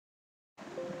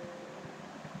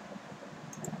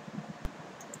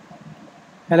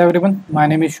Hello everyone, my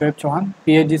name is Shoaib Chauhan,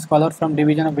 PhD scholar from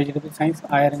Division of Vegetable Science,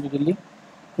 IR New Delhi.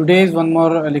 Today is one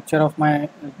more lecture of my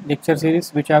lecture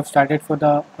series which I have started for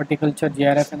the Horticulture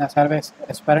JRF and SRF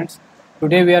aspirants.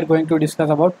 Today we are going to discuss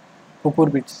about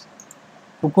Cucurbits.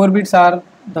 Cucurbits are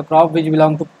the crop which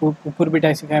belong to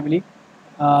Cucurbitaceae family.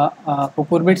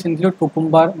 Cucurbits include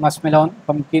cucumber, muskmelon,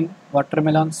 pumpkin,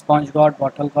 watermelon, sponge gourd,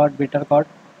 wattle gourd, bitter gourd,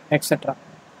 etc.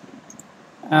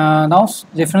 Now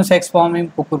different sex form in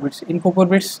cucurbits. In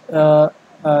cucurbits,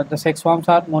 the sex forms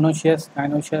are monoecious,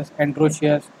 gynoecious,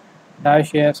 androecious,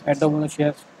 dioecious,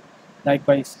 endomonoecious,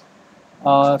 likewise.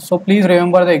 So please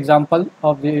remember the example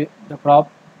of the crop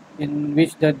in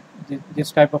which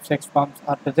this type of sex forms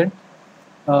are present.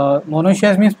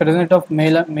 Monoecious means presence of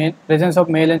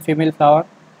male and female flower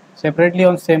separately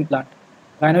on same plant.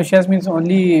 Gynoecious means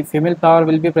only female flower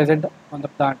will be present on the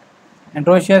plant.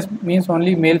 Androecious means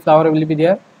only male flower will be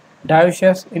there.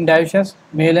 Dioecious,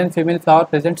 male and female flower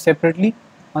present separately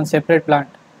on separate plant.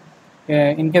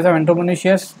 In case of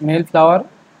endomonoecious, male flower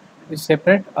is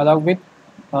separate along with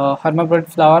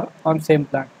hermaphrodite flower on same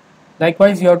plant.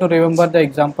 Likewise, you have to remember the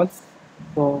examples.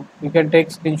 So you can take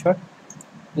screenshot.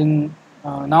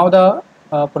 Now the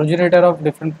progenitor of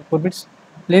different cucurbits.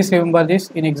 Please remember this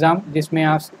in exam. This may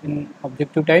ask in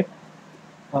objective type.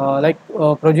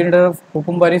 Progenitor of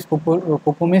cucumber is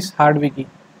Cucumis hardwicki.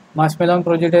 Muskmelon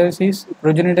progenitor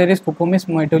is Cucumis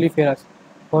metoliferus.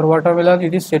 For watermelon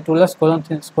it is Cetulus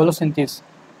colocynthis.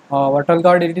 Wattle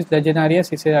gourd it is Legionnaria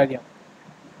ciceraria.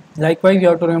 Likewise, you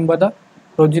have to remember the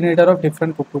progenitor of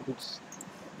different cucurbits.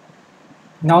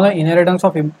 Now the inheritance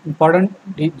of important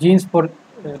genes for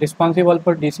responsible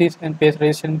for disease and pest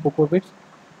resistant in cucurbits.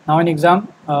 Now in exam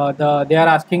they are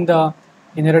asking the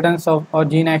inheritance of or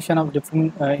gene action of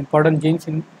different important genes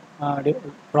in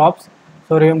crops.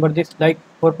 So remember this, like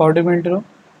for powdery mildew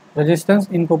resistance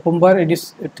in cucumber it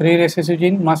is 3 recessive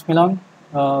gene, muskmelon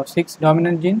 6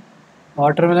 dominant gene,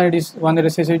 watermelon it is 1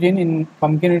 recessive gene, in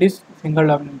pumpkin it is single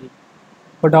dominant gene.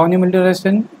 For downy mildew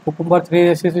resistant cucumber 3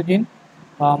 recessive gene,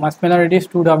 muskmelon it is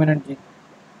 2 dominant gene.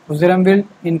 Fusarium wilt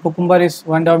in cucumber is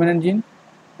 1 dominant gene,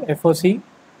 FOC,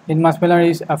 in muskmelon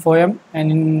it is FOM,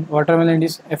 and in watermelon it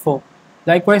is FO.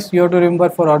 Likewise, you have to remember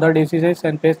for other diseases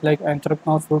and pests like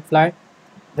anthracnose, fruit fly,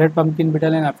 red pumpkin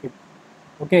beetle and aphid.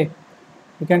 Okay,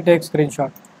 you can take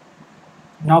screenshot.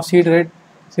 Now seed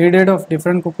rate of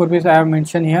different cucurbits I have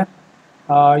mentioned here.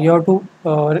 You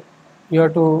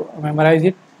have to memorize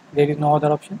it. There is no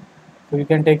other option, so you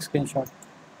can take screenshot.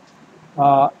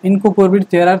 In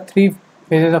cucurbits there are 3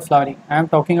 phases of flowering. I am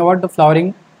talking about the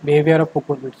flowering behavior of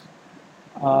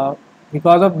cucurbits.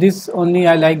 Because of this only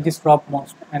I like this crop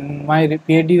most, and my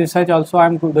PhD research also I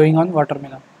am doing on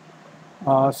watermelon.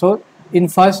 So in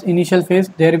first initial phase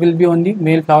there will be only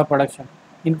male flower production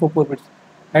in cucurbits.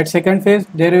 At second phase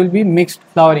there will be mixed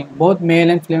flowering, both male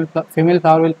and female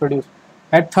flower will produce.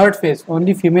 At third phase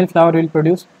only female flower will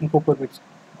produce in cucurbits.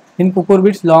 In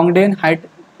cucurbits, long day and high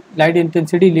light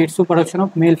intensity leads to production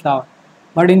of male flower,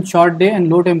 but in short day and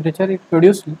low temperature it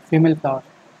produces female flower.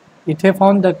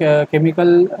 Ethaphon, the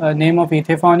chemical name of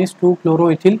ethaphon is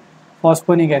 2-chloroethyl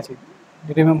phosphonic acid.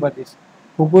 Remember this.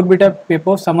 Cucurbita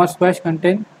pepo summer squash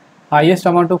contain highest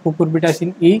amount of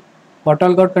cucurbitacin E.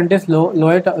 Wattle gourd contains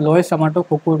lowest amount of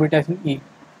cucurbitacin E.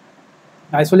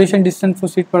 Isolation distance for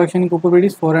seed production in cucurbit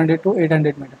is 400 to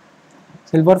 800 meters.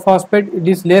 Silver phosphate, it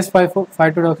is less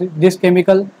phytotoxic. This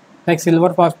chemical like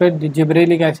silver phosphate, the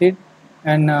gibberellic acid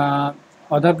and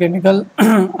other chemical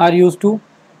are used to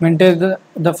maintain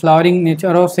the flowering nature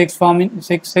of sex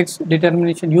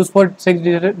determination, used for sex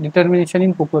determination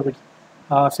in cucurbits.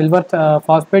 Silver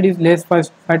phosphate is less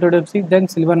phytotoxic than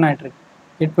silver nitrate.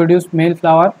 It produces male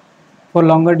flower for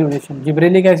longer duration.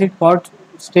 Gibberellic acid causes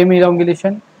stem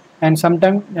elongation and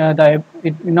sometimes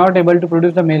it is not able to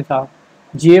produce the male flower.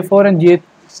 GA4 and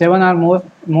GA7 are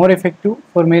more effective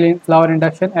for male flower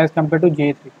induction as compared to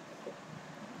GA3.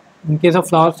 In case of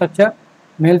flower structure,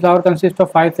 male flower consists of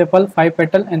 5 sepal, 5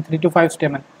 petal and 3 to 5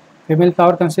 stamen. Female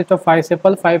flower consists of 5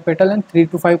 sepal, 5 petal and 3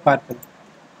 to 5 carpel.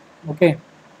 Okay.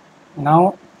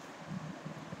 Now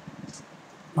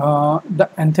the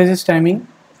anthesis timing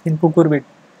in cucurbit.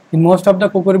 In most of the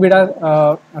cucurbit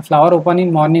are flower open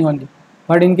in morning only.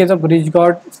 But in case of bridge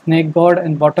gourd, snake gourd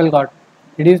and bottle gourd,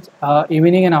 it is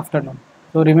evening and afternoon.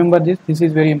 So remember this. This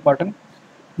is very important.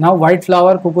 Now white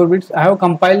flower cucurbits. I have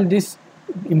compiled these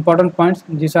important points.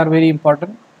 These are very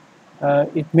important.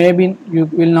 It may be you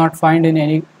will not find in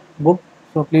any book.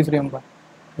 So please remember.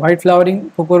 White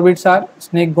flowering cucurbits are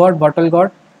snake gourd, bottle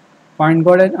gourd, point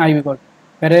gourd and ivy gourd.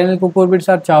 Perennial cucurbits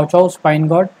are chow chow, spine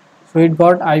gourd, sweet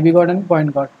gourd, ivy gourd and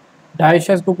point gourd.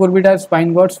 Dioecious cucurbit are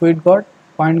spine gourd, sweet gourd,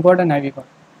 point gourd and ivy gourd.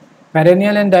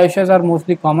 Perennial and dioecious are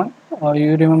mostly common.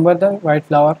 You remember the white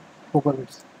flower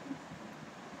cucurbits.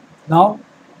 Now,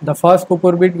 the first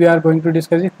cucurbit we are going to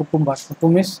discuss is cucumber.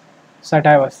 Cucumis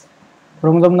sativus.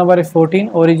 Chromosome number is 14.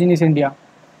 Origin is India.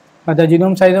 The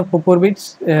genome size of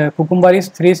cucumber is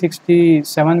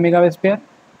 367 megabase pair.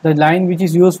 The line which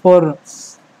is used for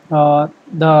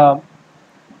the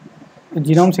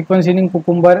genome sequencing in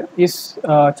cucumber is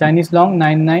Chinese long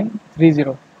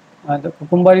 9930. The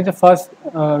cucumber is the first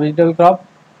vegetable crop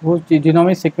whose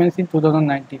genome is sequenced in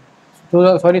 2019.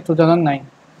 2009.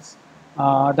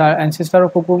 The ancestor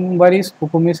of cucumber is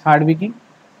Cucumis hardwicki,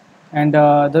 and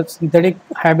the synthetic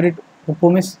hybrid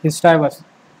Cucumis hystrivus,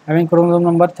 having chromosome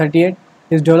number 38,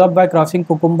 is developed by crossing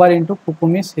cucumber into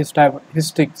Cucumis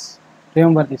hystrix.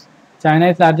 Remember this. China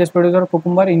is largest producer of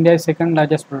cucumber. India is second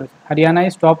largest producer. Haryana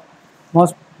is top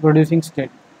most producing state.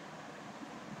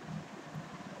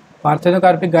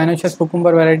 Parthenocarpic gynoecious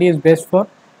cucumber variety is best for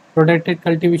protected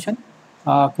cultivation.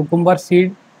 Cucumber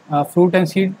seed, fruit and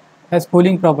seed has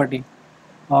cooling property.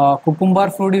 Cucumber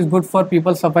fruit is good for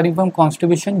people suffering from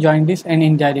constipation, jaundice and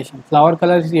indigestion. Flower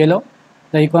color is yellow.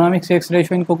 The economic sex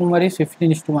ratio in cucumber is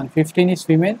 15:1. 15 is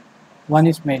female, 1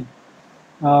 is male.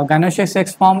 Gynoecious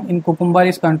sex form in cucumber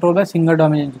is controlled by single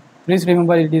dominant gene. Please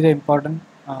remember it is an important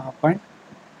point,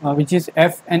 which is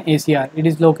F and ACR. It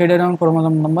is located on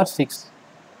chromosome number 6.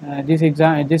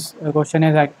 This question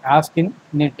is asked in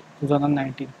NEET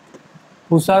 2019.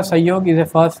 Pusa Sayog is a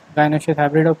first gynoecious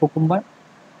hybrid of cucumber.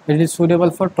 It is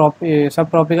suitable for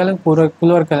subtropical and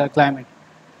cooler climate.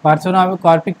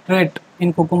 Parthenocarpic trait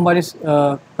in cucumber is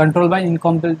controlled by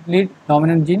incomplete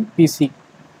dominant gene PC.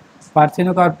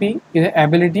 Parthenocarpy is the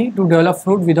ability to develop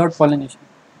fruit without pollination.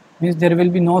 Means there will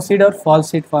be no seed or false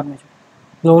seed formation.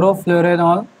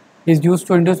 Chlorofluoronol is used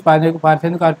to induce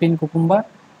parthenocarpy in cucumber.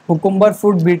 Cucumber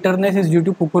fruit bitterness is due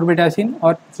to cucurbitacin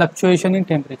or fluctuation in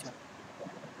temperature.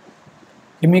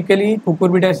 Chemically,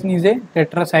 cucurbitacin is a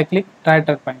tetracyclic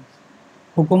triterpene.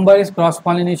 Cucumber is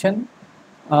cross-pollination,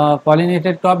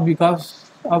 pollinated crop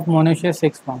because of monoecious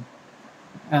sex form.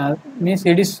 Means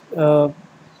it is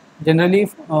generally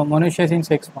monoecious in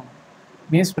sex form.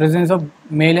 Means presence of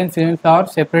male and female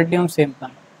flowers separately on same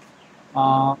plant.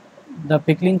 The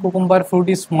pickling cucumber fruit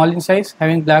is small in size,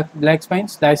 having black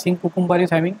spines. Slicing cucumber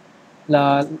is having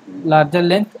larger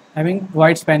length, having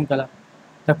white spine color.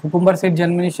 The cucumber seed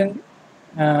germination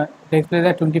takes place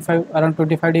at around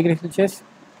 25 degrees Celsius.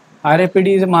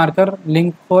 RAPD is a marker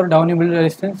linked for downy mildew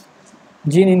resistance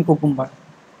gene in cucumber.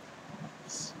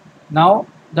 Now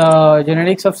the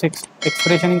genetics of sex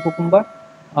expression in cucumber.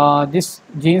 These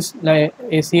genes like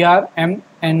ACR, M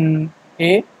and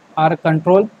A are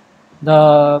control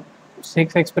the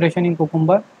sex expression in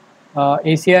cucumber.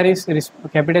 ACR is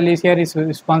capital ACR is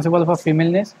responsible for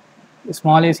femaleness.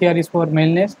 Small ACR is for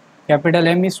maleness. Capital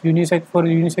M is unisex for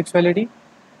unisexuality.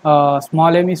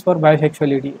 Small m is for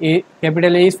bisexuality.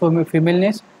 Capital A is for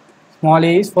femaleness. Small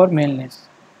a is for maleness.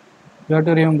 You have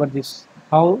to remember this.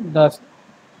 How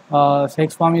the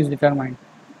sex form is determined.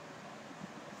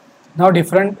 Now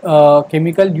different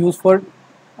chemical used for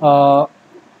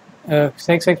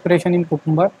sex expression in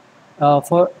cucumber.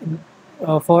 For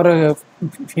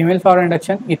female flower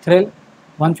induction, ethyl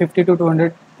 150 to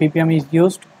 200 ppm is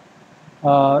used.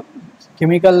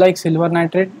 Chemical like silver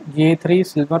nitrate, Ga3,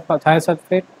 silver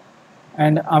thiosulfate,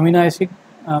 and amino acid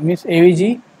means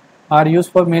AVG are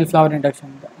used for male flower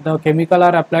induction. The chemical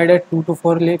are applied at 2 to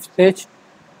 4 leaf stage.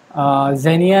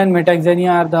 Xenia and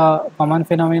metaxenia are the common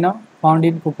phenomena found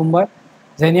in cucumber.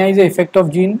 Xenia is the effect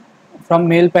of gene from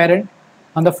male parent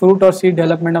on the fruit or seed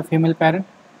development of female parent.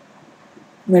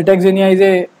 Metaxenia is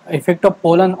a effect of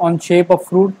pollen on shape of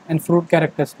fruit and fruit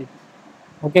characteristics.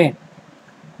 Okay.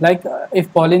 Like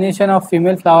if pollination of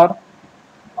female flower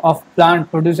of plant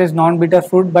produces non-bitter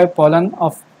fruit by pollen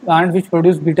of plant which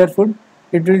produce bitter fruit,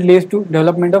 it will lead to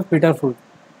development of bitter fruit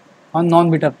on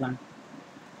non-bitter plant.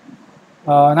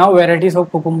 Now varieties of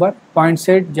cucumber: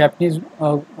 poinsettia,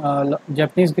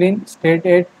 Japanese green, state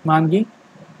 8, mangi.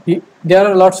 There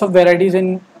are lots of varieties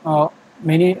in all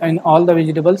the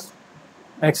vegetables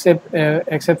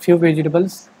except few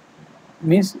vegetables.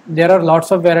 Means there are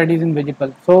lots of varieties in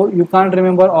vegetables, so you can't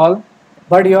remember all,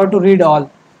 but you have to read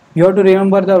all. You have to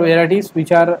remember the varieties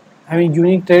which are having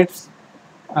unique traits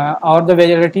or the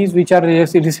varieties which are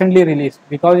recently released,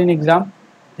 because in exam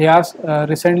they ask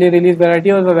recently released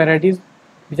variety or the varieties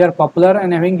which are popular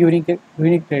and having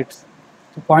unique traits.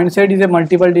 So poinsettia is a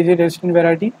multiple disease resistant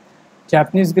variety.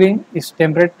 Japanese green is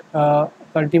temperate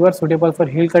cultivar suitable for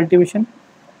hill cultivation.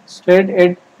 Straight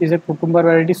 8 is a cucumber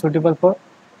variety suitable for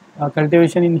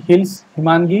cultivation in hills.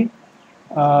 Himangi,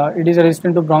 it is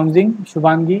resistant to bronzing.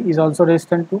 Shubhangi is also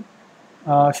resistant to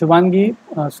Pule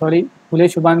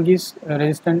Shubhangi is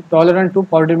tolerant to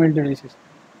powdery mildew disease.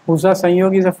 Pusa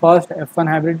Sanyog is the first F1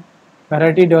 hybrid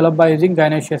variety developed by using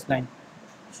gynoecious line.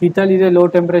 Sheetal is a low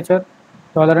temperature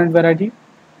tolerant variety.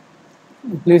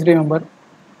 Please remember,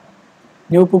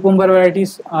 new cucumber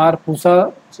varieties are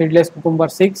Pusa seedless cucumber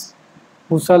 6,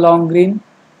 Pusa long green,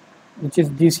 which is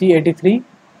GC83,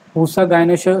 Pusa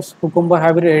gynoecious cucumber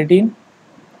hybrid 18.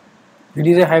 It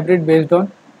is a hybrid based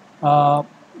on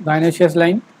gynoecious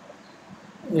line.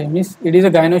 Means it is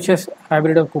a gynoecious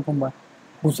hybrid of cucumber.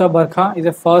 Pusa Barkha is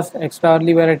a first extra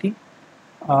early variety.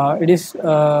 It is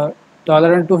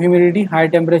tolerant to humidity, high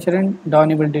temperature, and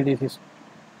downy mildew disease.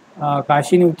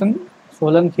 Kashi Newton,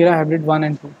 Solan Khira hybrid 1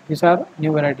 and 2. These are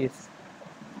new varieties.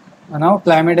 Now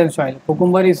climate and soil.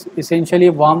 Cucumber is essentially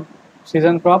a warm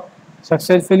season crop.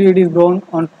 Successfully it is grown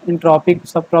in tropic,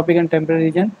 subtropic and temperate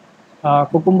region.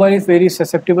 Cucumber is very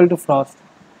susceptible to frost.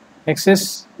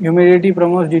 Excess humidity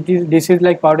promotes disease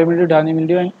like powdery mildew, downy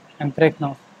mildew and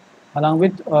anthracnose, along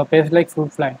with pests like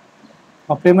fruit fly.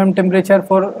 Optimum temperature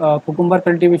for cucumber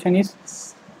cultivation is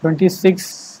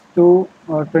 26 to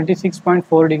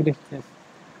 26.4 degrees Celsius.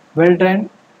 Well-drained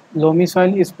loamy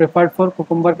soil is preferred for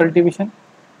cucumber cultivation.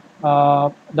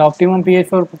 The optimum pH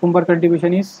for cucumber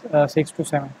cultivation is 6 to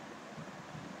 7.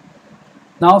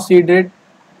 Now seed rate,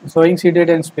 sowing seed rate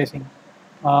and spacing.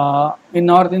 In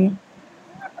northern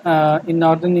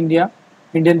India,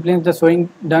 Indian plains, the sowing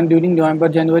done during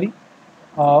November-January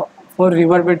for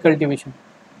riverbed cultivation.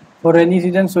 For rainy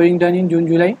season, sowing done in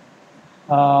June-July.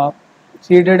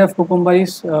 Seed rate of cucumber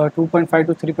is 2.5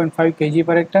 to 3.5 kg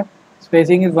per hectare.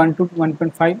 Spacing is 1 to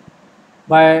 1.5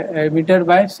 by meter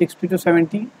by 60 to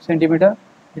 70 centimeter.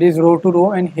 It is row to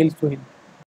row and hill to hill.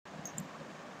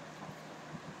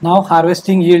 Now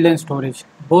harvesting, yield and storage.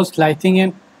 Both slicing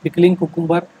and pickling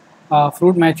cucumber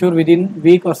fruit mature within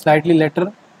week or slightly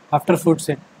later after fruit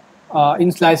set.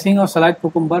 In slicing or salad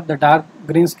cucumber, the dark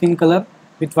green skin color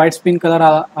with white skin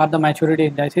color are the maturity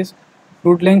indices.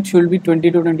 Fruit length should be 20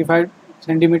 to 25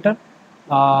 centimeter.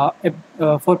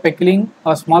 For pickling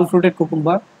a small fruited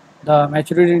cucumber, the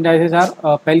maturity indices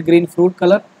are pale green fruit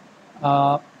color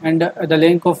and the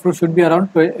length of fruit should be around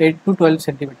 8 to 12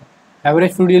 centimeter.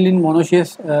 Average fruit yield in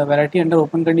monoecious variety under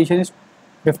open condition is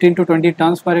 15 to 20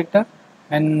 tons per hectare,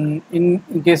 and in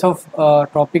case of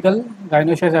tropical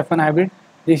gynoecious F1 hybrid,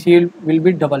 this yield will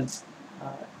be double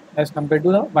as compared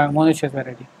to the monoecious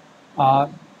variety.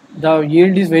 The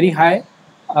yield is very high,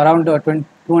 around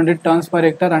 200 tons per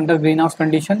hectare under greenhouse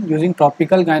condition using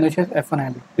tropical gynoecious F1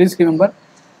 hybrid. Please remember,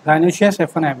 gynoecious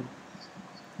F1 hybrid.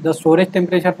 The storage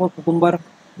temperature for cucumber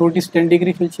fruit is 10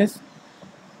 degrees Celsius.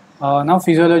 Now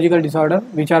physiological disorder,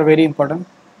 which are very important.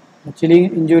 Chilling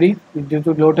injury due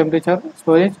to low temperature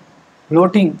storage.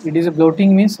 Bloating,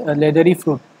 bloating means leathery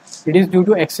fruit. It is due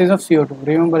to excess of CO2.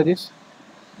 Remember this.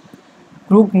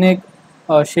 Crook neck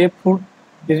shaped fruit.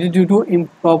 This is due to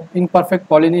imperfect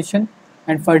pollination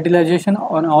and fertilization,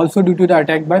 and also due to the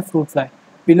attack by fruit fly.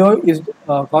 Pillow is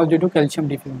caused due to calcium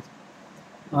deficiency.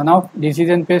 Now disease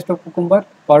and pest of cucumber: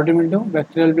 powdery mildew,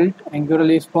 bacterial wilt, angular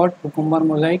leaf spot, cucumber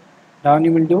mosaic, downy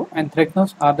mildew, and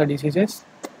anthracnose are the diseases.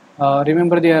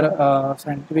 Remember their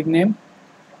scientific name.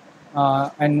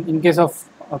 And in case of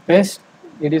pest,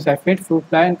 it is aphid, fruit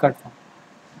fly, and cutworm.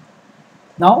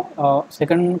 Now,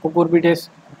 second cucurbits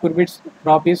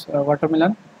crop is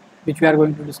watermelon, which we are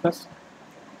going to discuss.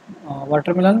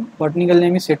 Watermelon, botanical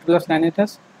name is Citrullus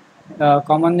lanatus.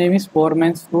 Common name is poor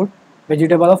man's fruit,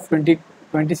 vegetable of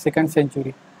 22nd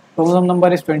century. Chromosome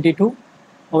number is 22.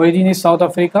 Origin is South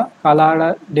Africa,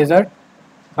 Kalahari Desert.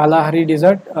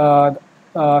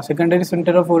 Secondary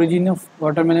center of origin of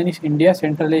watermelon is India,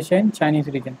 Central Asia and Chinese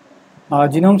region.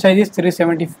 Genome size is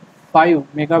 375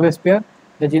 megabase pair.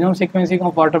 The genome sequencing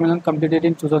of watermelon completed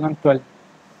in 2012.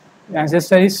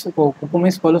 Ancestor is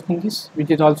Cucumis colocynthis,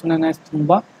 which is also known as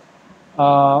Thumba.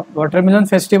 Watermelon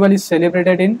festival is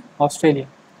celebrated in Australia.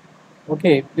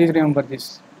 Okay, please remember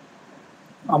this.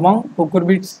 Among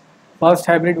cucurbits, first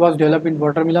hybrid was developed in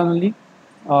watermelon only.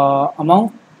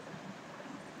 Among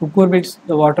cucurbits,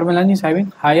 the watermelon is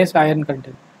having highest iron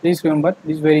content. Please remember,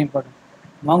 this is very important.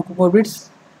 Among cucurbits,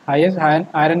 highest iron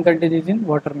content is in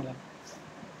watermelon.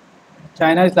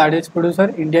 China is largest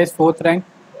producer. India is 4th rank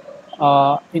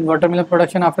in watermelon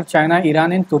production after China,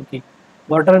 Iran and Turkey.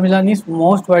 Watermelon is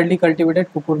most widely cultivated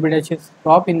cucurbitaceous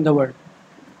crop in the world.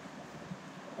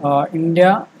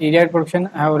 India area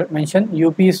production, I have mentioned.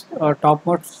 UP is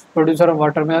topmost producer of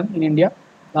watermelon in India.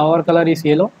 Flower color is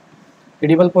yellow.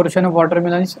 Edible portion of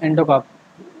watermelon is endocarp,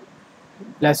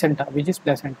 placenta, which is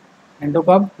placenta.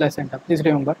 Endocarp, placenta. Please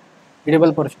remember,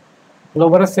 edible portion.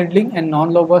 Globerous seedling and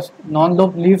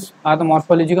non-lobe leaves are the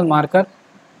morphological marker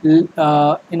in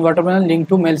watermelon linked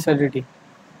to male sterility.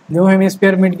 New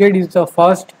Hemisphere Midgate is the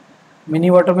first mini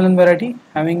watermelon variety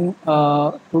having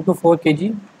 2 to 4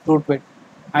 kg fruit weight.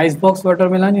 Icebox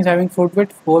watermelon is having fruit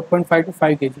weight 4.5 to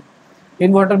 5 kg.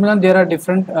 In watermelon, there are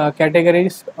different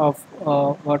categories of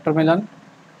watermelon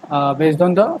based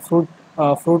on the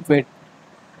fruit weight,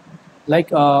 like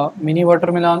mini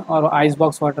watermelon or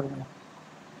icebox watermelon.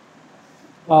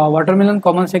 Watermelon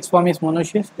common sex form is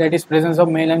monoecious, that is presence of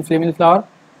male and female flower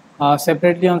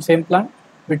separately on same plant.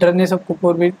 Bitterness of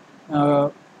cucurbit.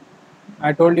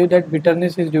 I told you that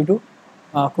bitterness is due to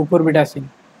cucurbitacin.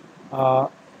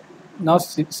 Now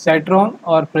citron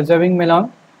or preserving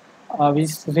melon, which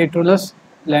is Citrulus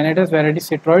lanatus variety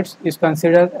citroids, is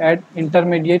considered an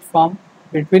intermediate form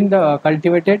between the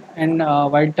cultivated and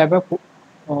wild type of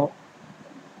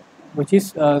which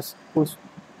is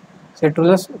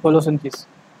Citrulus colocynthis.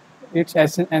 Its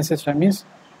ancestor means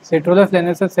Citrulus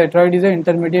lanatus citroid is an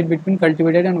intermediate between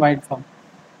cultivated and wild form.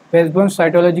 Based on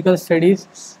cytological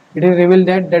studies, it is revealed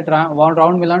that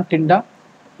round melon tinda,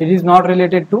 it is not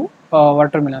related to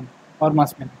watermelon or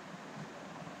muskmelon.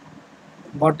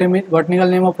 Botanical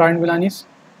name of round melon is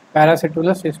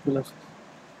Paracitulus fistulosus.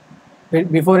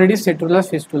 Before it is Citrulus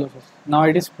fistulosus. Now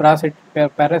it is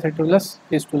Paracitulus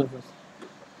fistulosus.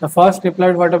 The first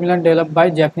triploid watermelon developed by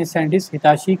Japanese scientist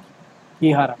Hitachi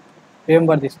Kihara.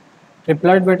 Remember this.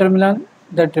 Triploid watermelon,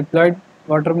 the triploid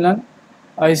watermelon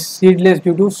is seedless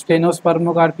due to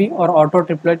stenospermocarpy or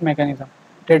auto-triploid mechanism.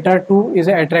 Tetra 2 is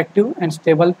an attractive and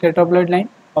stable tetraploid line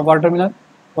of watermelon.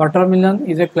 Watermelon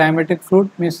is a climatic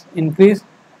fruit, means increase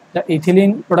the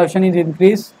ethylene production is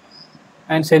increased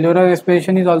and cellular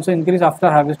respiration is also increased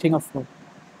after harvesting of fruit.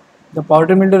 The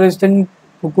powder mildew resistant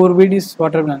cucurbit is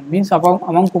watermelon, means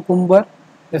among cucurbits,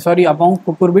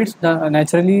 the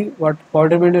naturally what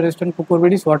powder mildew resistant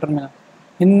cucurbit is watermelon.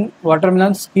 In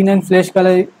watermelon, skin and flesh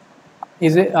color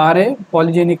are a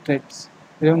polygenic traits.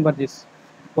 Remember this.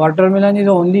 Watermelon is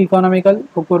the only economical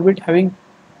cucurbit having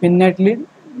pinnately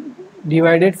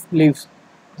divided leaves.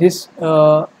 This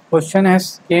question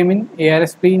has came in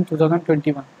ARSP in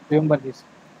 2021. Remember this.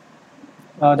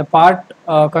 The part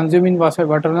consumed in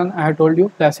watermelon, I have told you,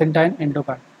 placenta and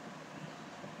endocarp.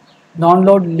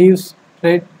 Non-lobe leaves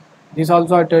trait. This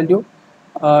also I told you.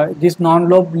 This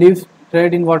non-lobe leaves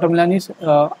trait in watermelon is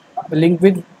linked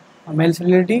with male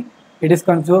sterility. It is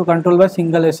controlled by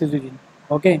single SCG gene.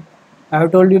 Okay, I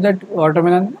have told you that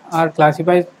watermelon are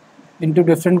classified into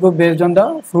different groups based on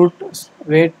the fruit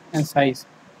weight and size.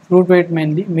 Fruit weight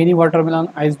mainly mini watermelon,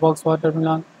 icebox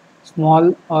watermelon,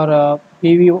 small or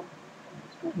PV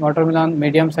watermelon,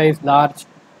 medium size, large,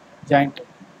 giant.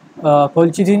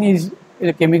 Colchicine is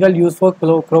a chemical used for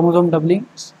chromosome doubling.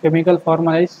 Chemical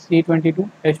formula is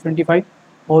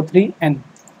C22H25O3N.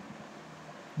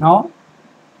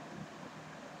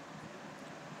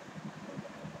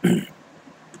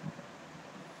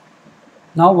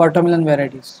 Now watermelon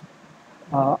varieties.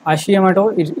 Ashi Yamato,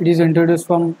 it is introduced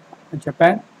from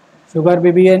Japan. Sugar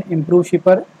Baby and Improved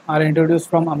Shipper are introduced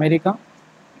from America.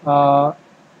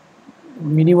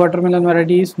 Mini watermelon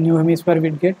varieties, New Hemisphere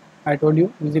Midgate, I told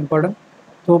you, is important.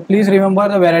 So please remember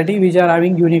the variety which are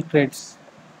having unique traits.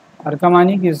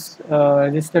 Arkamani is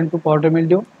resistant to powder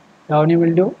mildew, downy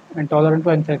mildew, and tolerant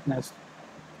to anthracnose.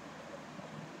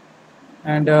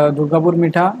 And Durgapur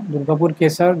Mitha, Durgapur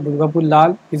Kesar, Durgapur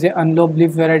Lal is a unlobed leaf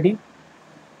variety.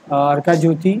 Arka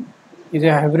Jyoti is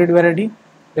a hybrid variety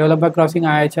developed by crossing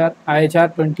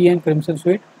IHR 20 and Crimson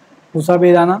Sweet. Pusa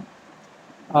Bedana,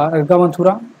 Arka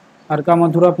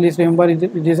Mathura, please remember it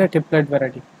is a triplet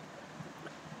variety.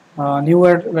 New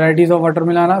varieties of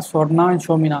watermelon are Swarna and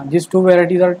Shomina. These two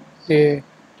varieties are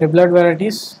triplet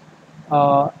varieties.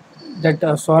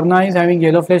 Swarna is having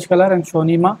yellow flesh color and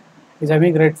Shonima is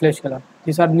having red flesh color.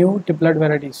 These are new triplet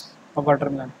varieties of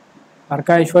watermelon.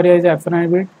 Arka Aishwarya is a FN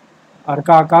hybrid.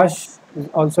 Arka Akash is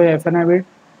also a FN hybrid.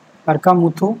 Arka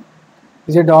Muthu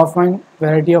is a dwarf vine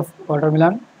variety of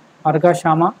watermelon. Arka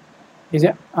Shama is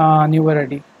a new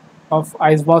variety of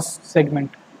icebox segment.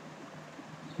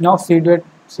 Now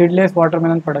seedless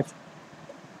watermelon production.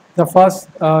 The first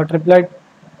triplet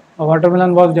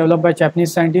watermelon was developed by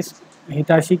Japanese scientist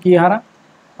Hitachi Kihara.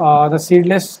 The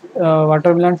seedless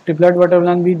triplet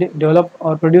watermelon we developed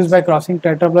or produced by crossing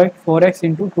tetraploid 4x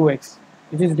into 2x,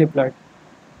 which is diploid.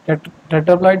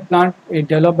 Tetraploid plant is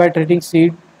developed by treating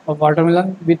seed of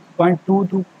watermelon with 0.2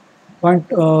 to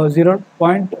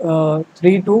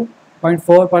 0.3 to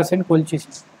 0.4%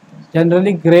 colchicine.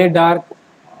 Generally gray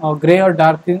or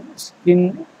dark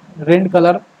skin rind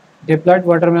color diploid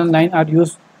watermelon line are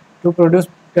used to produce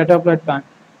tetraploid plant.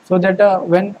 So that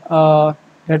when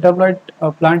tetraploid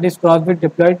plant is crossed with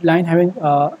diploid line having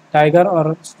tiger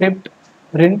or stripped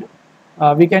rind,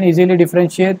 we can easily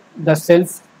differentiate the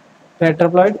self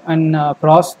tetraploid and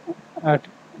cross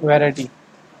variety.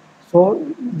 So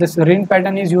this rind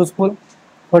pattern is useful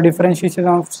for differentiation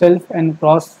of self and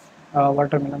cross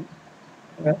watermelon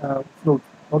fruit.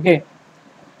 Okay.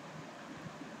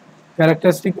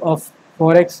 Characteristic of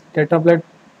 4x tetraploid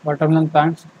watermelon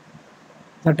plants.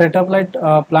 The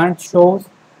tetraploid plant shows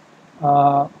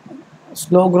uh,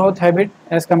 slow growth habit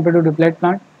as compared to diploid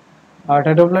plant.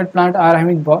 Tetraploid plant are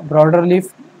having broader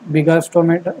leaf, bigger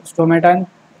stomata and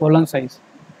pollen size.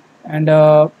 And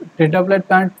tetraploid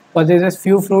plant possesses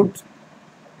few fruits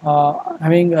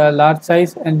having a large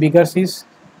size and bigger seeds.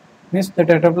 Means the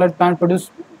tetraploid plant produce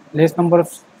less number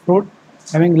of fruit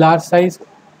having large size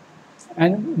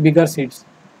and bigger seeds.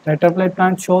 Tetraploid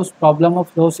plant shows problem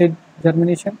of low seed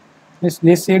germination.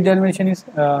 This seed germination is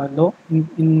low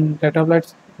in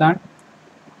tetraploid plant.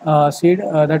 Seed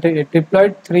that a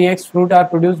diploid 3x fruit are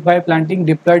produced by planting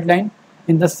diploid line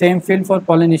in the same field for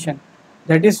pollination.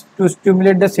 That is to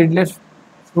stimulate the seedless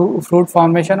fruit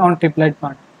formation on triploid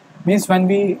plant. Means when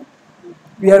we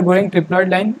are going triploid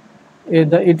line,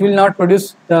 it will not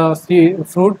produce the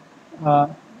fruit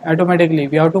automatically.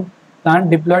 We have to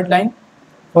plant diploid line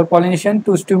for pollination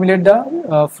to stimulate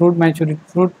the fruit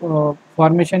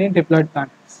formation in triploid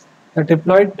plant. The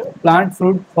triploid plant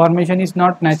fruit formation is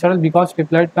not natural because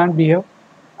triploid plant behave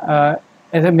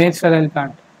as a male sterile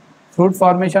plant. Fruit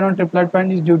formation on triploid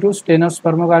plant is due to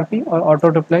stenospermography or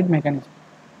autotriploid mechanism.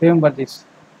 Remember this.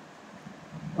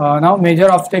 Now major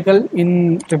obstacle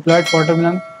in triploid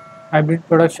watermelon hybrid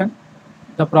production.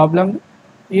 The problem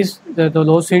is the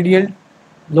low seed yield,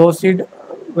 low seed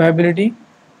viability,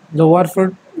 lower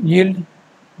fruit yield,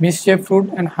 misshaped fruit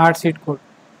and hard seed coat.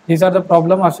 These are the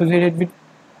problems associated with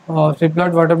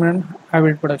triploid watermelon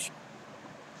hybrid production.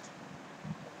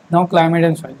 Now climate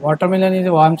and soil. Watermelon is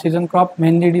a warm season crop.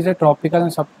 Mainly it is a tropical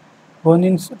and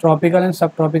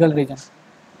subtropical region.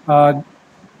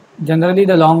 Generally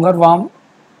the longer warm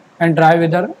and dry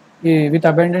weather with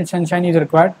abundant sunshine is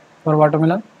required for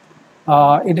watermelon.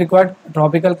 It requires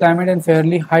tropical climate and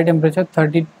fairly high temperature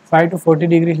 35 to 40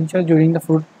 degrees Celsius during the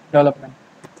fruit development.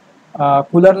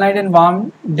 Cooler night and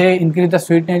warm day increase the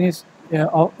sweetness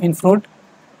in fruit.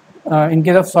 In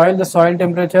case of soil, the soil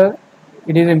temperature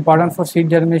it is important for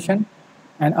seed germination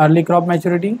and early crop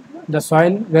maturity. The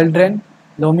soil well drained,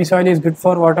 loamy soil is good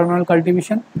for watermelon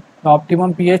cultivation. The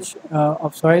optimum pH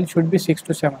of soil should be 6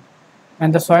 to 7,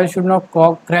 and the soil should not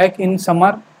crack in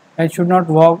summer and should not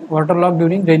waterlog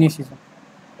during rainy season.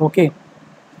 Okay.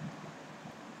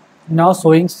 Now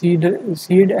sowing seed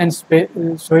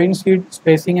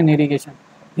spacing and irrigation.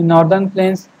 In northern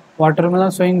plains,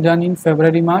 watermelon sowing done in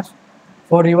February-March.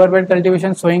 For riverbed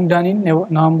cultivation, sowing done in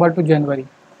November to January.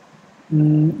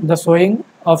 The sowing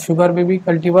of sugar baby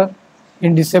cultivar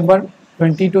in December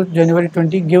 20 to January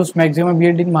 20 gives maximum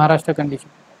yield in Maharashtra condition.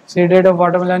 Seed rate of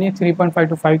watermelon is 3.5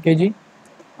 to 5 kg,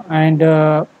 and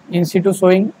in situ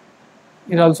sowing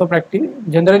is also practiced.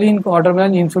 Generally in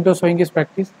watermelon, in situ sowing is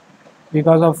practiced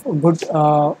because of good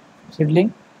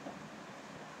seedling,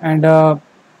 and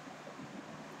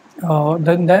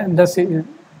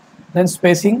then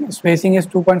spacing is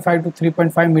 2.5 to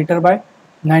 3.5 meter by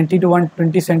 90 to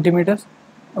 120 centimeters,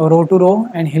 row to row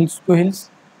and hills to hills.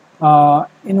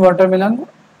 In watermelon,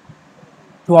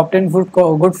 to obtain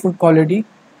good food quality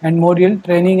and more yield,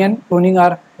 training and pruning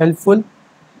are helpful.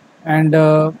 And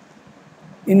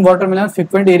in watermelon,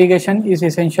 frequent irrigation is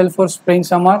essential for spring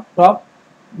summer crop,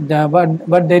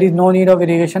 but there is no need of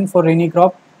irrigation for rainy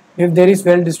crop if there is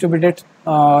well distributed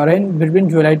rain between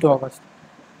July to August.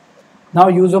 Now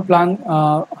use of plant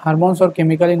hormones or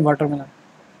chemical in watermelon.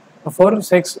 For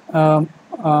sex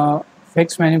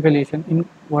manipulation in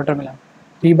watermelon,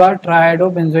 T-bar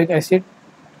triiodobenzoic acid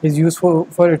is used for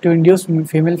to induce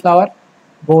female flower.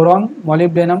 Boron,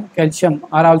 molybdenum, calcium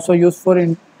are also used to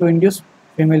induce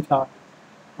female flower.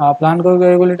 Plant growth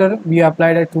regulator we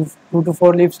applied at 2 to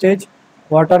 4 leaf stage.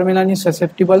 Watermelon is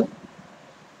susceptible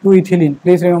to ethylene.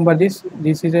 Please remember this.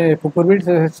 This is a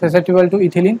cucurbit susceptible to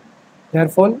ethylene.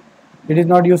 Therefore, it is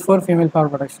not used for female flower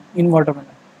production in watermelon.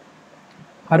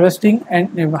 Harvesting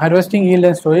yield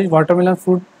and storage. Watermelon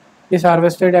fruit is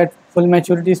harvested at full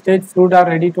maturity stage. Fruit are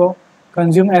ready to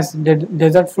consume as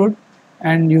dessert fruit,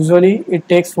 and usually it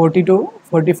takes 40 to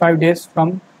 45 days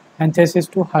from anthesis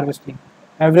to harvesting.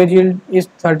 Average yield is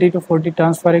 30 to 40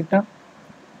 tons per hectare.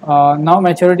 Now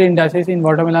maturity indices in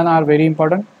watermelon are very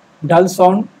important. Dull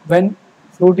sound when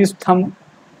fruit is thumb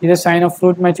is a sign of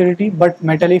fruit maturity, but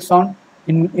metallic sound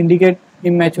indicate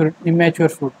immature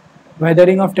fruit.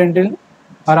 Weathering of tendril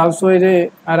are also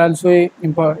good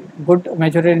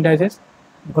maturity indices.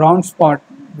 Ground spot,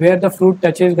 where the fruit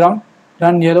touches ground,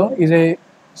 turn yellow, is a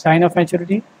sign of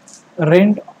maturity.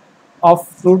 Rind of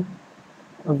fruit,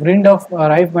 rind of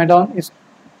ripe melon is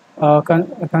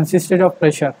consisted of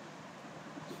pressure.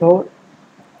 So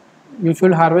you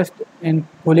should harvest in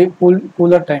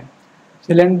cooler time.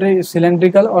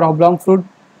 Cylindrical or oblong fruit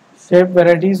shaped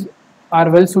varieties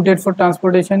are well suited for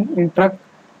transportation in truck,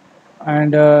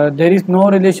 and there is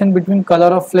no relation between color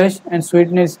of flesh and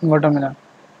sweetness in watermelon.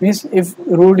 Means if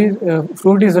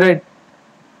fruit is red,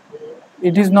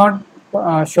 it is not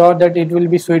sure that it will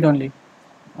be sweet only.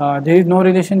 There is no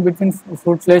relation between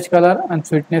fruit flesh color and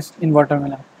sweetness in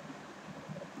watermelon.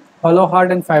 Hollow,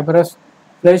 hard and fibrous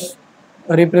flesh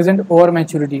represent over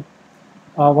maturity.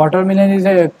 Watermelon is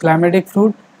a climatic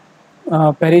fruit,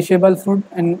 perishable fruit,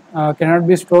 and cannot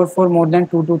be stored for more than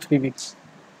 2 to 3 weeks.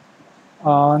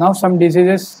 Now some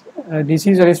disease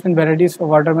resistant varieties of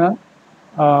watermelon.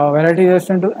 Variety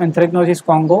resistant to Anthracnosis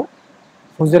Congo,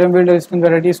 Fusarium wilt resistant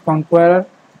varieties Conqueror,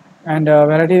 and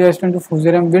variety resistant to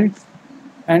Fusarium wilt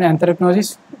and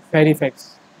Anthracnosis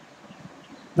Fairfax.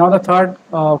 Now the third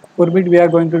cucurbit we are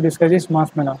going to discuss is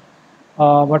marshmallow.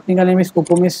 Botanical name is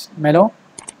Cucumis mellow.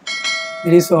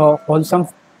 It is wholesome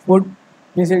food.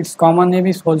 Means its common name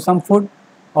is wholesome food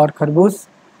or kharbuz.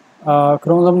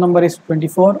 Chromosome number is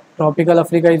 24. Tropical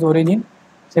Africa is origin.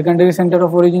 Secondary center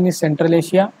of origin is Central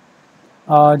Asia.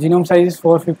 Genome size is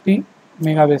 450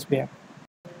 megabase pair.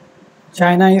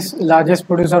 China is largest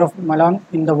producer of melon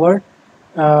in the world.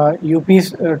 UP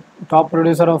is top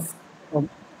producer of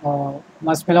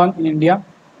muskmelon in India.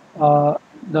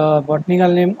 The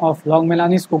botanical name of long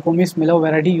melon is Cucumis mellow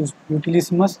variety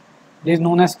utilissimus. It is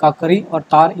known as kakari or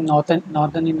tar in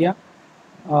northern India.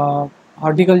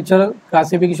 Horticulture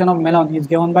classification of melon is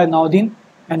given by Naudin,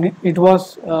 and it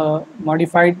was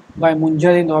modified by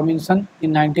Munjal and Robinson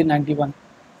in 1991.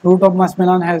 Fruit of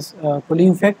muskmelon has cooling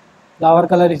effect. Flower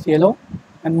color is yellow,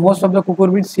 and most of the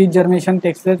cucurbit seed germination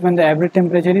takes place when the average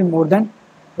temperature is more than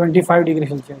 25 degrees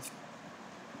Celsius.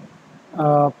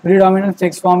 Predominant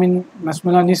sex form in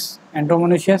muskmelon is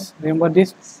Andromonaceous. Remember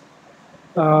this.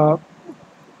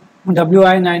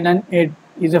 WI998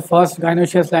 is the first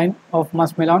gynoecious line of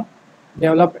muskmelon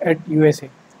developed at USA.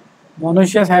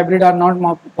 Monoecious hybrid are not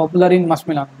popular in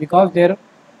muskmelon because of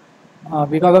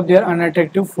their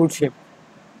unattractive fruit shape.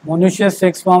 Monoecious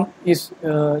sex form is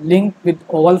linked with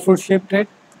oval fruit shape trait.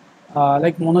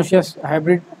 Like monoecious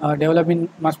hybrid developed in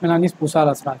muskmelon is Pusa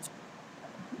Rasraj.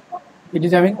 It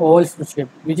is having oval fruit shape,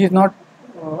 which is not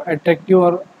attractive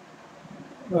or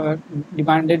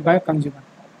demanded by consumer.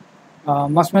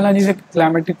 Muskmelon is a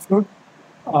climatic fruit.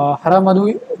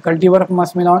 Haramadu cultivar of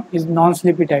muskmelon is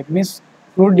non-sleepy type, means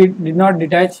fruit did not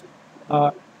detach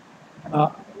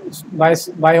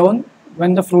by own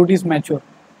when the fruit is mature.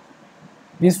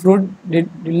 This fruit did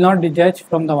not detach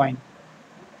from the vine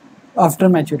after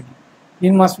maturity.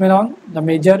 In muskmelon, the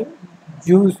major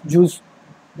juice,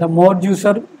 the more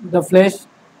juicer the flesh,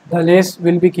 the less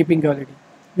will be keeping quality.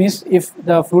 Means if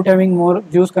the fruit having more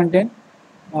juice content,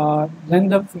 then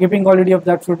the keeping quality of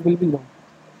that fruit will be low.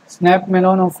 Snap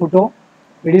melon or Futo,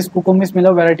 it is Cucumis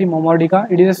mellow variety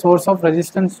Momordica. It is a source of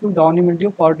resistance to downy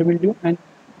mildew, powdery mildew, and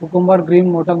cucumber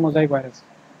green mottle mosaic virus.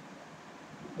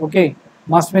 Okay,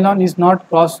 muskmelon is not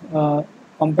cross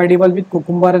compatible with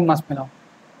cucumber and muskmelon,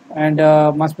 and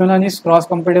muskmelon is cross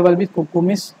compatible with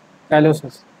Cucumis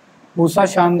calosus. Pusa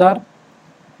Shandar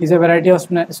is a variety of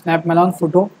snap melon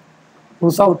Futo.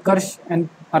 Pusa Utkarsh and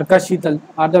Arkash Sheetal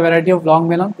are the variety of long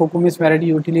melon. Cucumis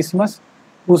variety utilissimus.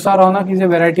 Pusa Ronak is a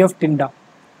variety of Tinda.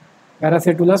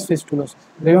 Paracetulus fistulosus.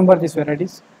 Remember these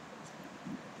varieties.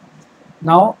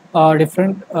 Now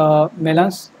different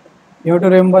melons. You have to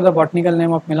remember the botanical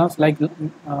name of melons like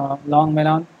long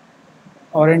melon,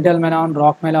 oriental melon,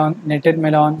 rock melon, netted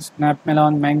melon, snap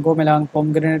melon, mango melon,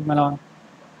 pomegranate melon,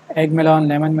 egg melon,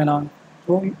 lemon melon.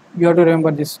 So you have to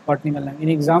remember this botanical name. In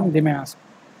exam they may ask.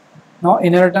 Now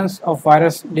inheritance of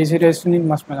virus disease resistance in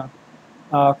muskmelon.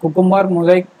 Cucumber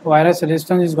mosaic virus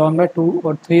resistance is governed by 2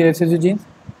 or 3 residue genes.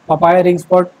 Papaya ring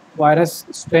spot virus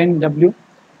strain W.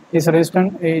 This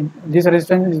resistance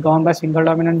is governed by single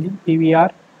dominant gene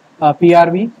PRV.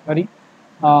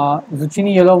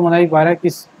 Zucchini yellow mosaic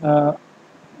virus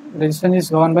resistance is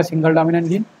governed by single dominant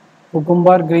gene.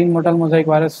 Cucumber green mottle mosaic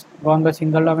virus governed by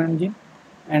single dominant gene,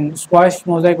 and squash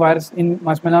mosaic virus in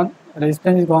muskmelon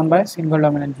resistance is governed by single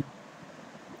dominant gene.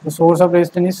 The source of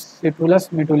resistance is Citrullus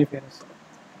metuliferus.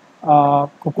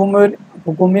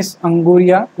 Cucumis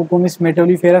anguria, Cucumis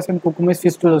metuliferus, and Cucumis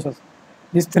fistulosus.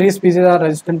 These 3 species are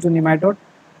resistant to nematode.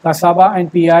 Cassava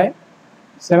and PI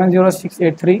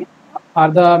 70683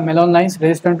 are the melon lines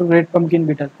resistant to red pumpkin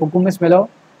beetle. Cucumis mellow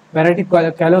variety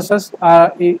callosus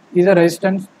is a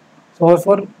resistant source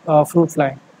for fruit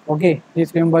fly. Okay,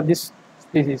 please remember this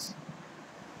species.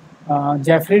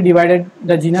 Jeffrey divided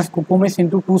the genus Cucumis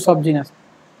into two subgenus.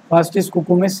 First is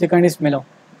Cucumis, second is mellow.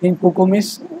 In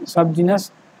Cucumis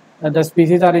subgenus, the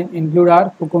species include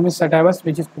are Cucumis sativus,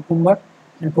 which is cucumber,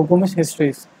 and Cucumis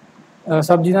hysteris.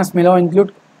 Subgenus mellow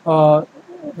include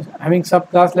having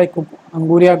subclass like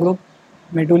Anguria group,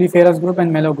 Metuliferous group,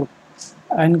 and mellow group.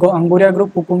 And Anguria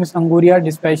group, Cucumis anguria,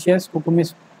 Dispicius,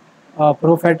 Cucumis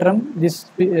profatrum. This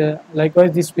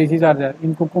likewise these species are there.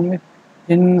 In Cucumis,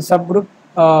 in subgroup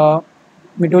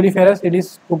Metuliferous, it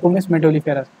is Cucumis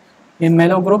metuliferous. In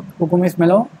mellow group, Cucumis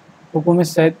mellow,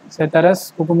 Cucumis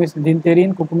ceteris, Cucumis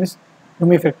dintherine, Cucumis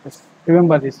lumifectus.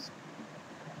 Remember this.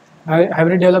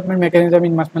 Hybrid development mechanism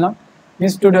in muskmelon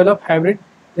means to develop hybrid.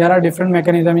 There are different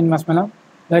mechanisms in muskmelon,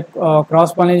 like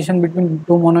cross pollination between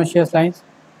two monoecious lines.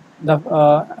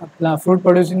 The fruit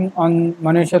producing on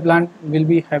monoecious plant will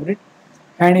be hybrid.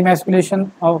 Hand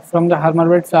emasculation from the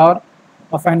hermaphrodite flower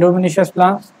of endomonoecious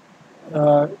plants,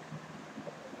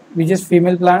 which is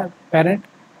female plant parent,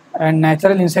 and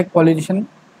natural insect pollination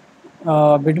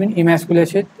between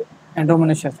emasculated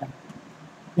endomonoecious line.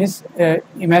 Means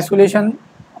emasculation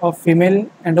of female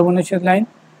endomonoecious line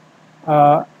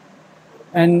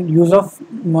and use of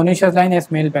monoecious line as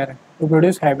male parent to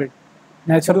produce hybrid.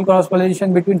 Natural cross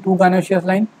pollination between two gynoecious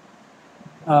line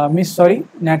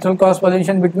natural cross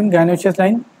pollination between gynoecious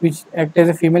line which act as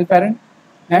a female parent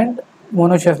and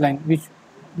monoecious line which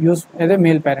use as a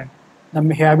male parent. The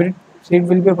hybrid seed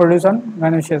will be produced on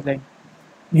gynoecious line.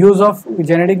 Use of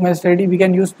genetic male sterility, we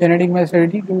can use genetic male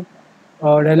sterility to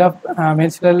develop male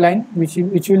sterile line which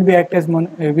will be act as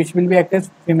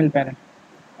female parent.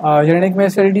 Genetic male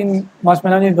sterility in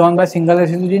muskmelon is done by single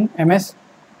recessive gene MS.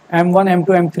 M1, M2,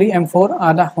 M3, M4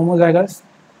 are the homozygous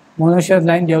monoecious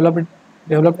line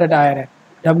developed at IRA.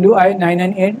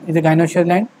 WI998 is a gynoecious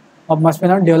line of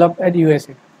muskmelon developed at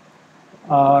USA.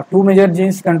 Two major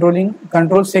genes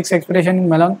control sex expression in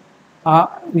melon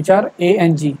which are A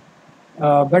and G.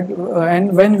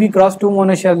 And when we cross two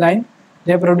monoecious line,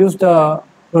 they produce the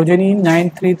progeny in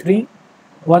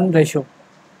 9:3:3:1 ratio.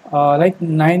 Like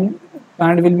 9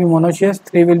 plant will be monoecious,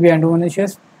 3 will be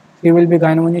endomonoecious, 3 will be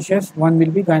gynomonoecious, 1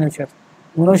 will be gynoecious.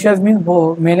 Monoecious means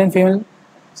both male and female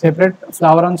separate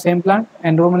flower on same plant.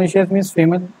 Endomonoecious means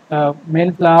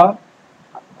male flower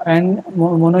and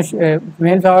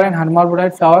male flower and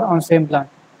hermaphrodite flower on same plant.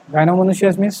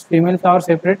 Gynomonoecious means female flower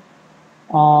separate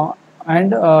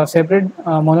and separate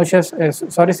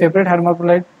separate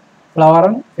hermaphrodite flower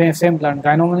on same plant.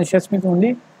 Gynomonoecious means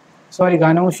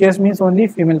only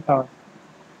female flower.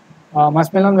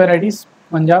 Muskmelon varieties,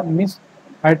 Punjab means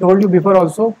I told you before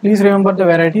also. Please remember the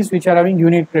varieties which are having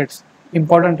unique traits,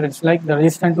 important traits like the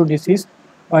resistant to disease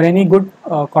or any good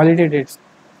quality traits.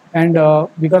 And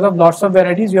because of lots of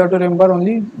varieties, you have to remember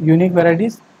only unique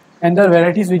varieties and the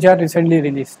varieties which are recently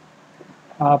released.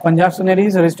 Punjab Suneri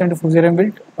is resistant to fusarium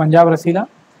wilt. Punjab Rasila,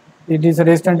 it is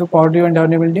resistant to powdery and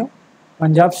downy mildew.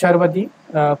 Punjab Sharbati,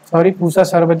 Pusa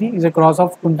Sharbati is a cross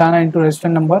of Kuntana into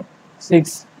resistant number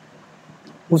 6.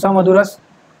 Pusa Maduras,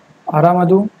 Hara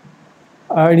Madhu,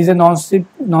 it is a non-slip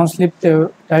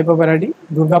type of variety.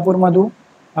 Durgapur Madhu,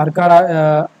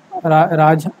 Arka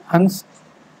Rajhans,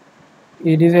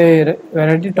 it is a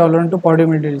variety tolerant to powdery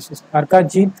mildew disease. Arka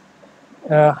Jeet,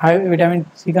 high vitamin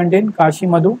C contain. Kashi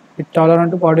Madhu, it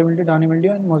tolerant to powdery mildew, downy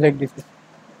mildew and mosaic disease.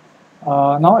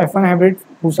 Now F1 hybrid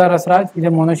Pusa Rasraj is a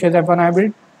monoecious F1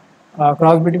 hybrid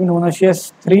cross between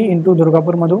monoecious 3 into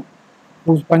Durgapur Madhu.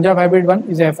 Punjab hybrid 1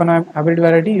 is a F1 hybrid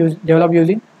variety developed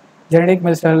using genetic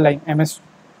male sterile line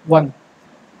MS1.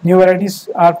 New varieties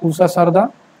are Pusa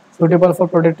Sarda, suitable for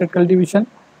protected cultivation.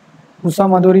 Pusa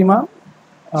Madhurima,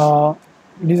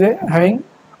 it is having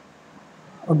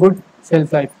a good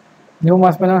shelf life. New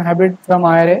muskmelon hybrid from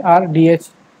IRA are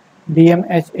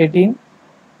DMH18,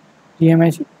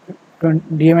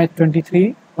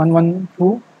 DMH23,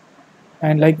 112,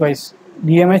 and likewise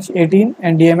DMH18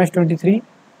 and DMH23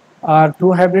 are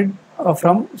two hybrid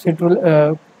from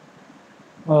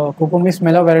Cucumis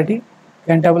mellow variety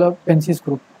Cantaloupensis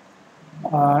group,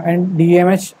 and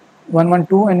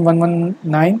DMH112 and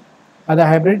 119 are the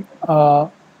hybrid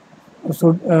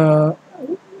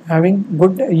having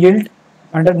good yield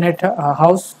under net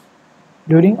house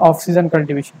during off-season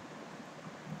cultivation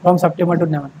from September to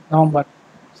November.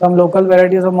 Some local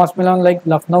varieties of muskmelon like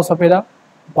Lucknow Sapeda,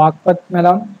 Bagpat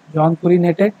melon, Jaunpuri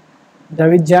nated,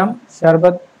 David Jam,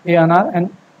 Sharbat-e-Anar and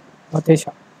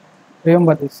Bhatesha.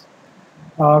 Remember this.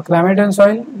 Climate and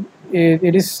soil,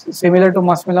 it is similar to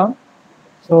muskmelon.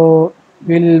 So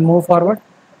we'll move forward.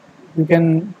 You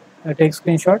can take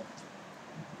screenshot.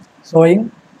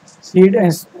 Sowing, seed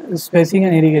and spacing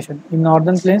and irrigation. In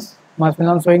northern plains,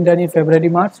 masmelon sowing done in February,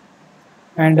 March,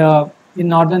 and in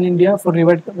northern India for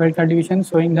river well cultivation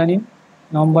sowing done in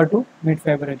November to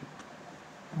mid-February.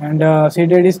 And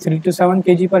seed rate is 3 to 7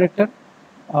 kg per hectare.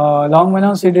 Long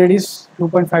melon seed rate is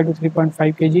 2.5 to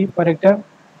 3.5 kg per hectare,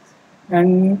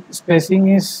 and spacing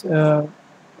is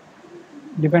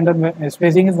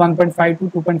spacing is 1.5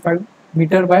 to 2.5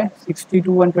 meter by 60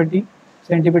 to 120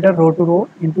 centimeter row to row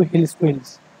into hills to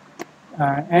hills.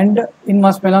 And in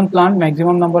muskmelon plant,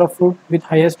 maximum number of fruit with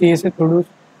highest TSH produced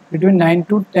between 9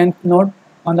 to 10 node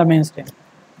on the main stem.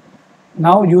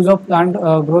 Now, use of plant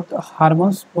growth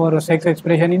hormones for sex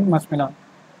expression in muskmelon.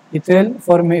 Ethyl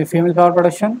for female flower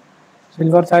production.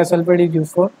 Silver thiosulfate is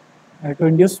used for to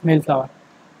induce male flower.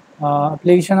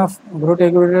 Application of growth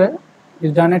regulator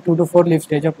is done at 2 to 4 leaf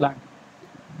stage of plant.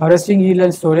 Harvesting, yield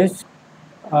and storage.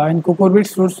 In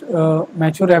cucurbits, fruits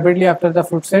mature rapidly after the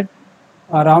fruit set.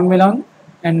 Round melon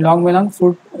and long melon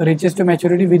fruit reaches to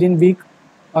maturity within week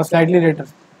or slightly later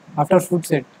after fruit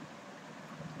set.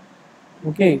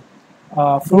 Okay,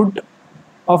 fruit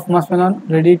of muskmelon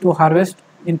ready to harvest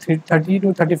in 30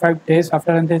 to 35 days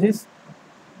after anthesis.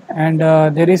 And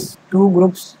there is two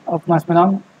groups of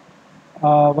muskmelon.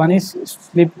 One is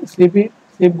sleep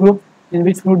group, in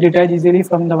which fruit detach easily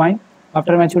from the vine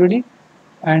after maturity,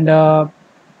 and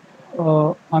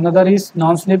another is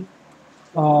non-slip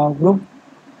group,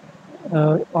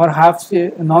 or half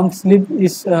non-slip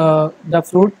is the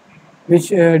fruit which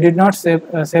did not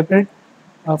separate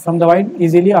from the vine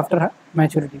easily after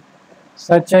maturity.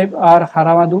 Such type are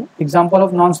haramadu. Example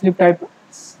of non-slip type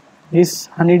is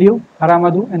honeydew,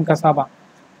 haramadu and kasaba.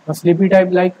 The sleepy type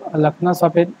like Lakna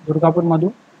Saped, Durgapur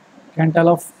Madhu,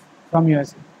 Cantaloupe from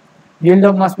USA. Yield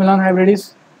of muskmelon hybrid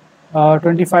is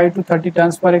 25 to 30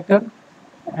 tons per hectare,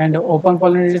 and open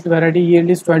pollinated variety yield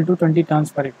is 12 to 20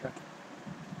 tons per hectare.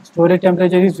 Storage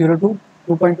temperature is 0 to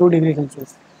 2.2 degrees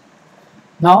Celsius.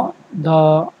 Now,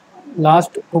 the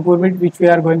last cucurbit which we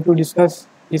are going to discuss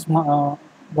is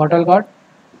bottle gourd.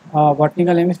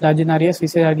 Botanical name is Lagenaria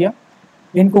caesaria.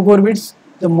 In cucurbits,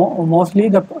 mostly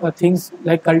the things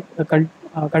like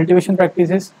cultivation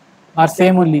practices are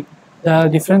same only. The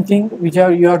different thing which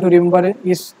you have to remember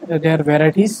is their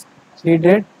varieties, seed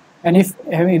rate, and if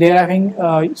they are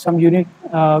having some unique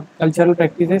cultural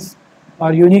practices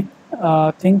or unique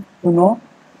thing to know,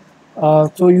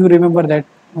 so you remember that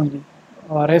only.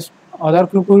 Rest other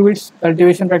cucurbits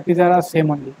cultivation practices are same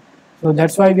only. So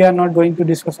that's why we are not going to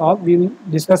discuss all. We will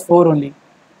discuss 4 only.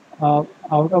 Out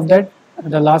of that,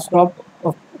 the last crop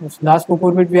of last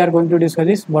cucurbit we are going to discuss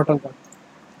is bottle gourd.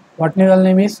 Botanical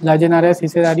name is Lagenaria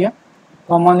caesaria.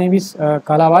 Common name is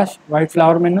calabash, white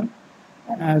flower melon,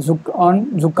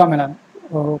 zucca melon.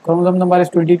 Chromosome number is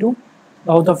 22.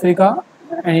 South Africa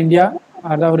and India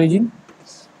are the origin.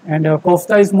 And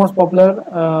kofta is most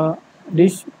popular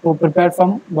dish prepared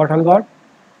from bottle gourd.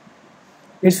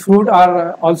 Its fruit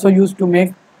are also used to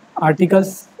make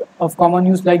articles of common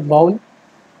use like bowl,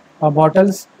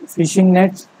 bottles, fishing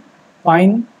nets,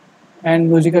 pine, and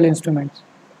musical instruments.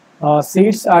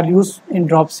 Seeds are used in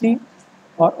dropsy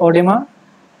or oedema.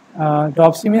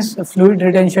 Dropsy means fluid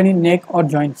retention in neck or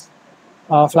joints.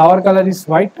 Flower color is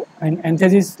white, and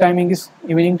anthesis timing is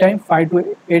evening time 5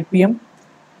 to 8 p.m.,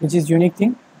 which is unique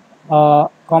thing.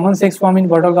 Common sex form in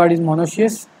bottle gourd is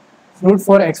monoecious. Fruit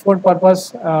for export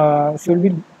purpose should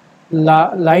be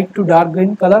light to dark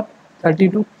green color, 30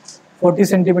 to 40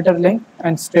 centimeter length,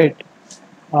 and straight.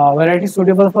 Varieties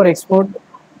suitable for export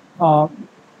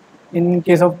in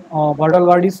case of bottle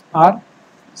gourd are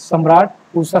Samrat,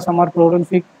 Pusa Samar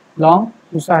Prolific Long,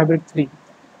 Pusa Hybrid 3.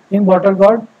 In bottle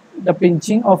gourd, the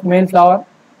pinching of male flower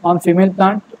on female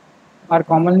plant are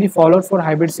commonly followed for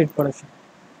hybrid seed production.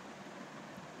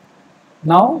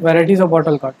 Now, varieties of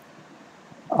bottle gourd.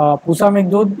 Pusa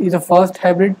Meghdud is the first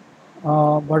hybrid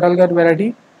bottle gourd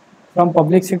variety from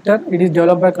public sector. It is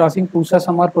developed by crossing Pusa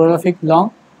Samar Prolific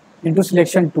Long into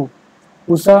selection 2.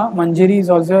 Pusa Manjiri is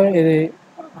also a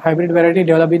hybrid variety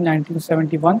developed in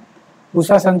 1971.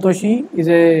 Pusa Santoshi is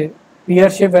a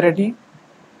pear-shaped variety.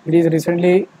 It is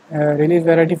recently released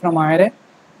variety from IRA.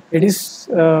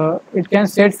 It can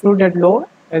set fruit at low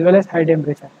as well as high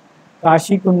temperature.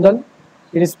 Kashi Kundal,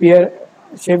 it is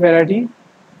pear-shaped variety.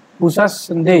 Pusa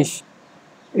Sandesh,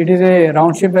 it is a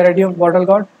round-shaped variety of bottle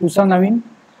gourd. Pusa Navin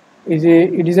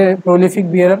is a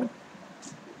prolific bearer.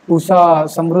 Pusa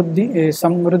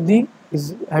Samruddhi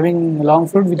is having long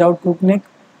fruit without crook neck.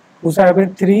 Pusa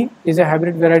Hybrid 3 is a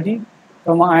hybrid variety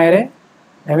from IRA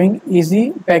having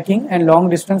easy packing and long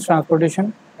distance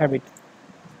transportation habit.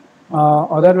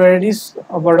 Other varieties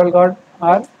of bottle gourd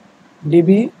are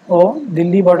DBO,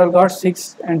 Delhi bottle gourd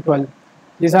 6 and 12.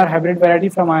 These are hybrid variety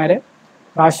from IRA.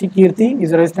 Kashi Kirti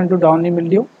is resistant to downy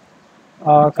mildew.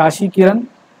 Kashi Kiran,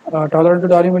 tolerant to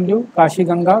downy mildew. Kashi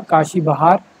Ganga, Kashi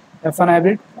Bahar, F1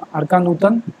 hybrid. Arka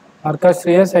Nutan, Arka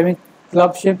Shreyas having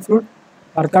club shaped fruit.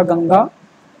 Arka Ganga,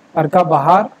 Arka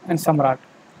Bahar and Samrat.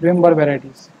 Remember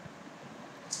varieties.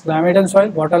 Climate and soil.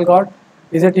 Bottle gourd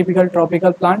is a typical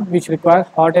tropical plant which requires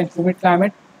hot and humid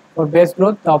climate for best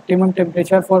growth. The optimum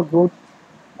temperature for growth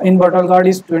in bottle gourd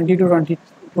is 20 to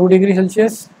 22 degrees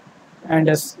Celsius, and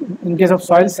in case of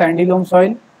soil, sandy loam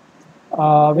soil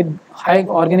with high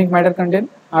organic matter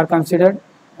content are considered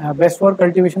best for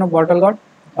cultivation of bottle gourd.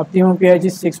 Optimum pH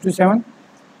is 6 to 7.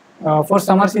 For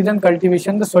summer season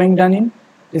cultivation, the sowing done in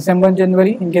December and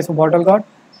January in case of bottle gourd.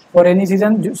 For any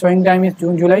season, sowing time is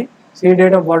June, July. Seed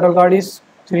rate of bottle gourd is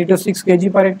 3 to 6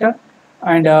 kg per hectare,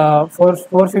 and for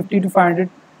 450 to 500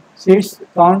 seeds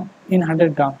count in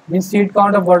 100 gram. Means seed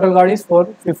count of bottle gourd is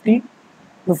 450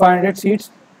 to 500 seeds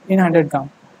in 100 gram.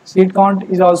 Seed count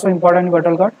is also important in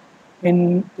bottle gourd.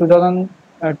 In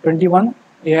 2021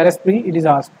 ARS pre it is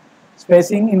asked.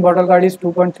 Spacing in bottle gourd is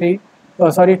 2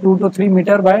 to 3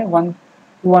 meter by 1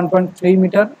 to 1.3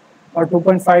 meter or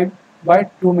 2.5 by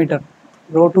 2 meter,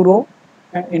 row to row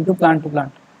and into plant to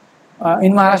plant.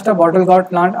 In Maharashtra, bottle gourd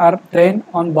plant are trained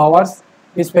on bowers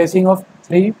with spacing of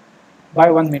 3 by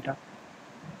 1 meter.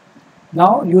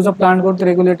 Now use of plant growth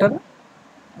regulator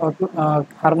or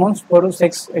hormones for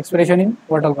sex expression in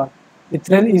bottle gourd.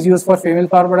 Ethyl is used for female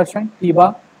flower production.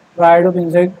 TIBA,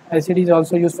 triiodobenzoic acid is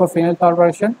also used for female flower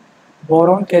production.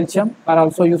 Boron, calcium are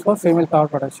also used for female flower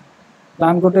production.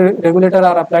 Plant growth regulator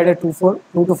are applied at 2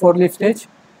 to 4 leaf stage.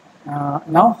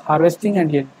 Now harvesting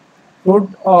and yield. Fruit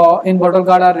in bottle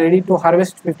gourd are ready to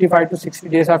harvest 55 to 60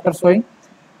 days after sowing.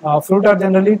 Fruit are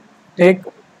generally take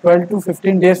 12 to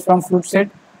 15 days from fruit set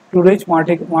to reach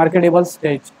marketable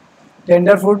stage.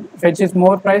 Tender fruit fetches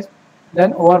more price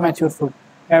than over mature fruit.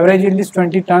 Average yield is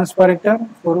 20 tons per hectare.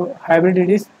 For hybrid it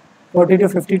is 40 to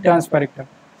 50 tons per hectare.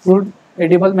 Fruit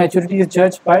edible maturity is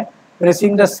judged by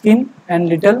pressing the skin and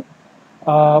little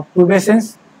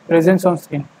pubescence presence on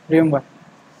skin. Remember.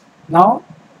 Now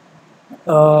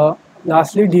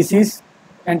lastly, disease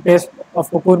and pest of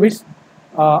cucurbits.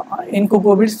 In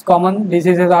cucurbits, common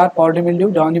diseases are powdery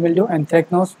mildew, downy mildew,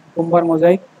 anthracnose, cucumber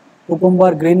mosaic,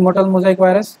 cucumber green mottle mosaic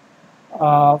virus,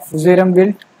 fusarium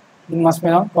wilt in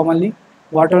muskmelon commonly,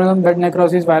 watermelon bed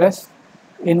necrosis virus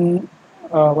in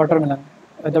watermelon.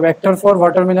 The vector for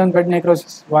watermelon bed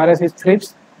necrosis virus is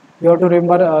thrips. You have to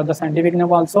remember the scientific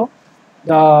name also.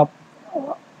 The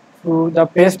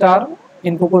pests are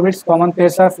in cucurbits, common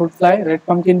pests are fruit fly, red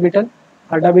pumpkin beetle,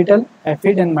 harda beetle,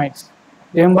 aphid and mites.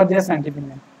 Remember their scientific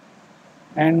name.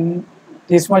 And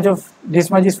this much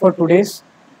is for today's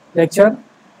lecture.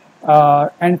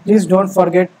 And please don't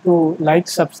forget to like,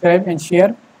 subscribe and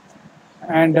share.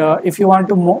 And if you want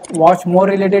to watch more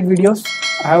related videos,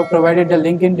 I have provided the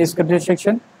link in description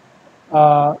section.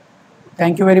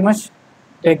 Thank you very much.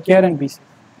 Take care and be safe.